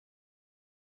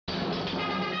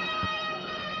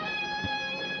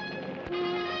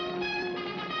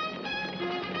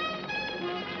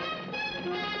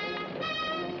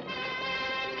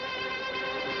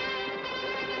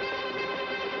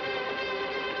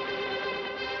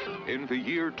In the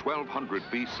year 1200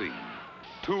 BC,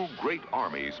 two great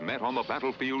armies met on the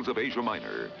battlefields of Asia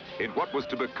Minor in what was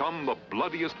to become the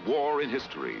bloodiest war in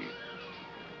history.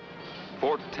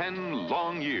 For 10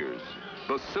 long years,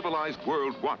 the civilized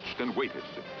world watched and waited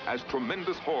as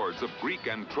tremendous hordes of Greek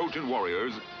and Trojan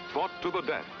warriors fought to the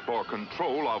death for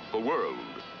control of the world.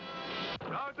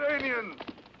 Dardanians,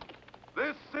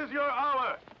 this is your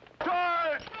hour.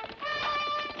 Charge!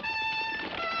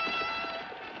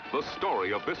 The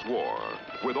story of this war,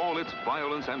 with all its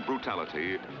violence and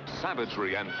brutality,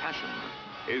 savagery and passion,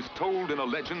 is told in a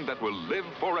legend that will live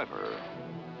forever.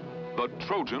 The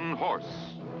Trojan Horse.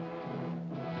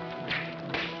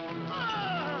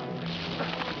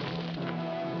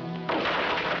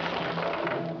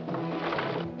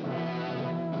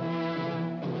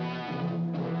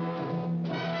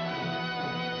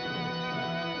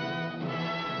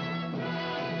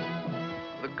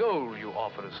 The gold you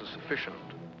offer us is sufficient.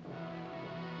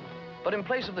 But in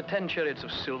place of the 10 chariots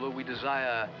of silver, we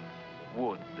desire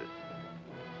wood.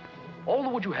 All the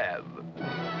wood you have.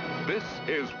 This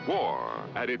is war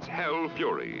at its hell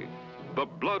fury. The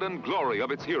blood and glory of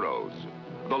its heroes.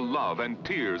 The love and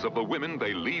tears of the women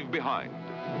they leave behind.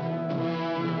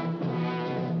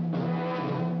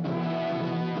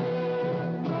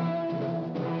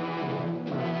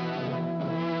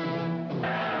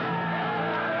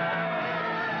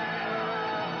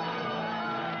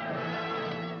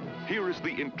 Here is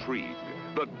the intrigue,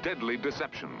 the deadly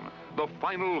deception, the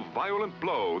final violent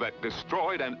blow that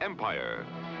destroyed an empire.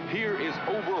 Here is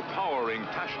overpowering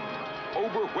passion,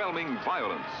 overwhelming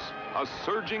violence, a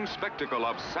surging spectacle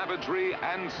of savagery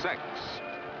and sex.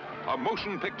 A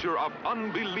motion picture of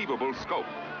unbelievable scope.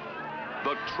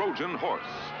 The Trojan Horse,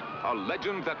 a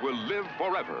legend that will live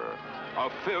forever. A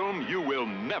film you will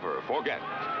never forget.